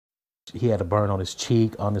He had a burn on his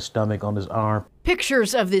cheek, on his stomach, on his arm.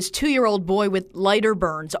 Pictures of this 2-year-old boy with lighter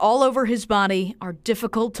burns all over his body are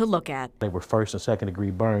difficult to look at. They were first and second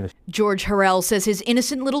degree burns. George Harrell says his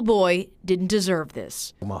innocent little boy didn't deserve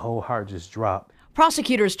this. My whole heart just dropped.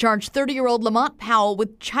 Prosecutors charged 30-year-old Lamont Powell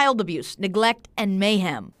with child abuse, neglect, and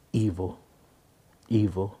mayhem. Evil.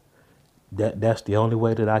 Evil. That's the only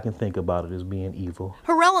way that I can think about it, is being evil.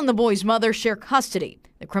 Harrell and the boy's mother share custody.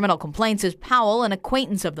 The criminal complaint says Powell, an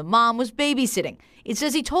acquaintance of the mom, was babysitting. It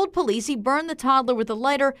says he told police he burned the toddler with a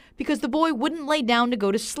lighter because the boy wouldn't lay down to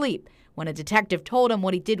go to sleep. When a detective told him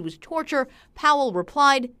what he did was torture, Powell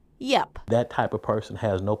replied, "Yep." That type of person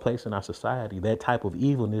has no place in our society. That type of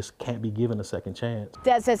evilness can't be given a second chance.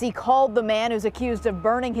 Dad says he called the man who's accused of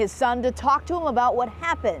burning his son to talk to him about what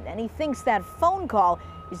happened, and he thinks that phone call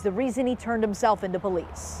is the reason he turned himself into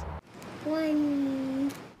police.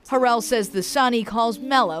 Harrell says the son he calls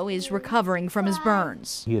Mello is recovering from his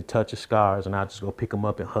burns. He'd touch his scars, and I'd just go pick him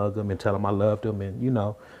up and hug him and tell him I loved him,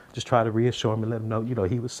 and, just try to reassure him and let him know,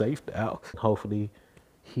 he was safe now. Hopefully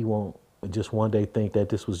he won't just one day think that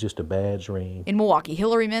this was just a bad dream. In Milwaukee,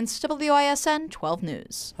 Hillary Mintz, WISN 12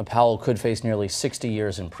 News. Powell could face nearly 60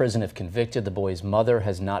 years in prison if convicted. The boy's mother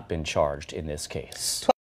has not been charged in this case.